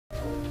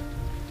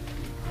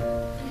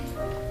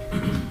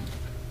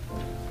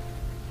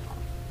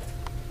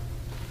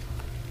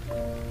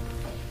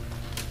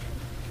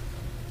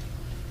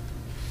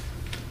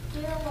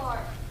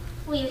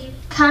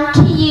come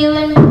to you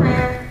in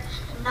prayer,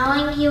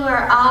 knowing you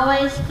are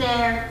always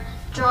there.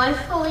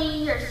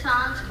 Joyfully your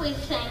songs we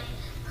sing,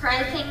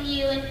 praising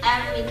you in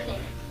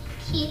everything.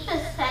 Keep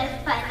us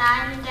safe by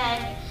night and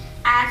day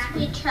as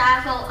we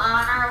travel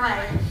on our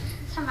way.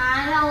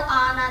 Smile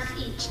on us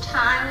each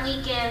time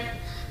we give,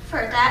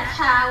 for that's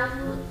how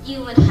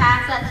you would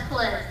have us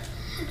live.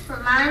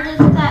 Remind us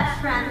that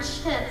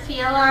friendship,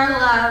 feel our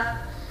love,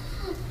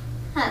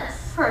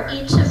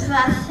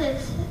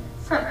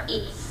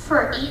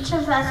 for each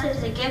of us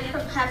is a gift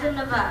from heaven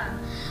above.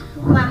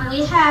 When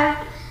we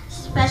have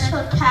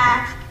special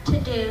tasks to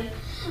do,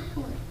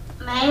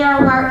 may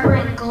our work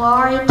bring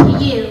glory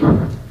to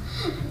you.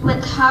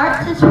 With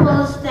hearts as full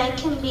as they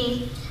can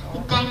be, we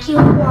thank you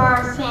for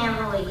our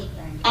family.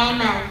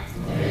 Amen.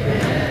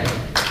 Amen.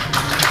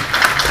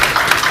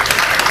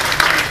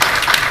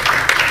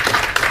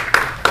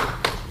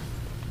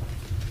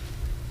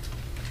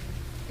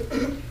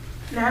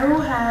 Now we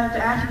will have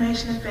the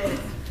affirmation of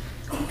faith.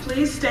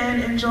 Please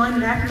stand and join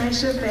the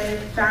affirmation of faith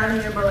found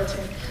in your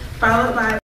bulletin, followed by